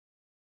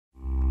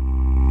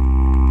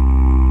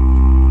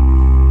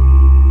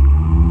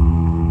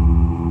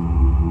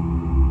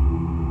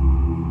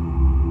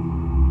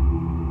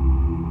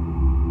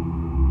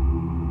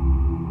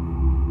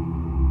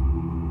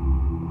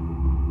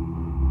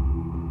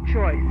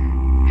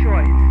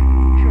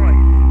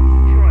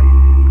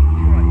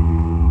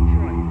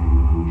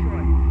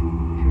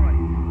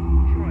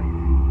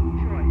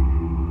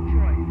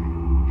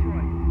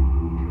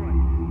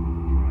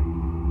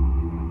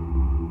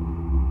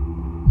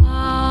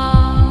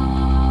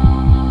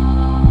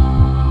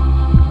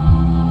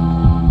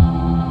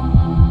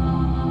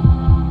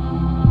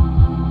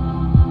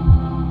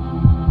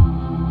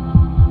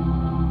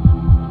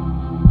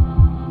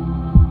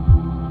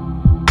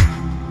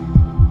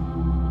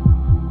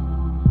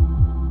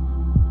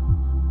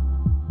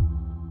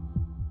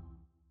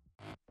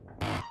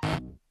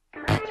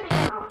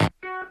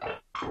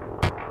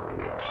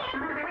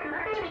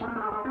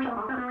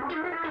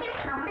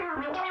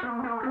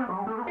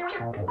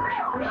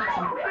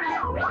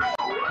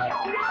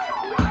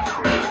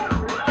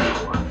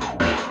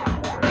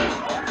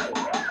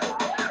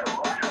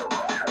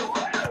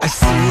I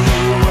see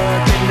you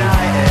work at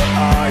night,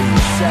 are you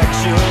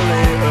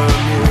sexually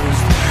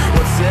amused?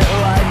 What's it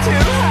like to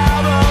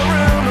have a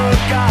room of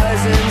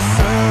guys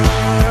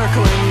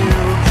encircling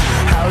you?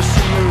 How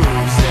she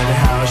moves and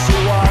how she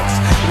walks,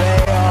 they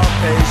all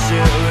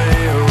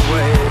patiently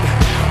wait,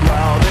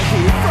 while the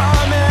heat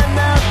from in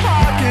their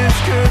pockets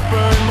could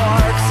burn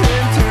marks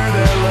into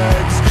their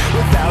legs.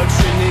 Without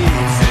your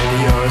needs and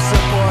your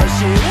support,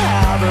 she'd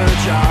have a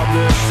job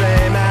the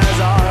same as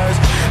ours.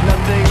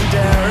 Nothing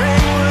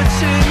daring, would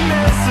she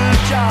miss a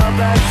job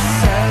that's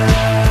sexual?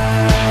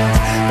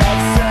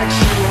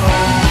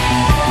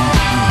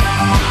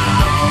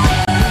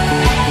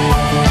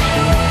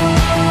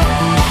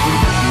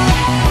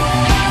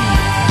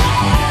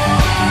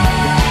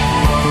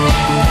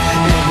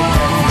 In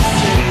every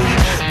city,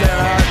 there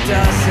are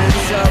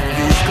dozens of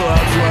these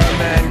clubs where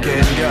men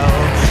can go.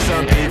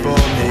 Some people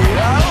need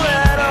a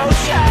little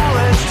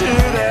challenge to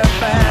their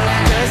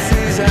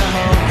fantasies at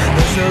home.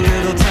 There's a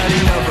little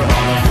tiny number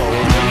on a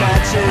folder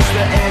matches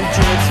the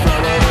entrance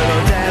from a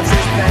little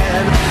dancer's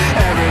band.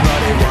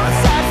 Everybody wants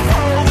that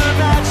folder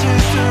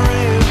matches to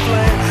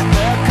reinflame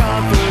their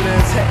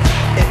confidence. Hey,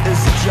 it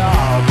is a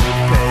job, it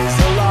pays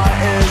a lot.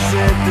 Is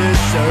it this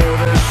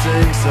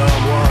servicing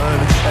someone?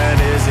 And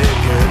is it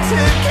good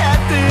to get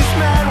these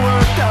men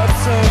worked up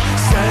so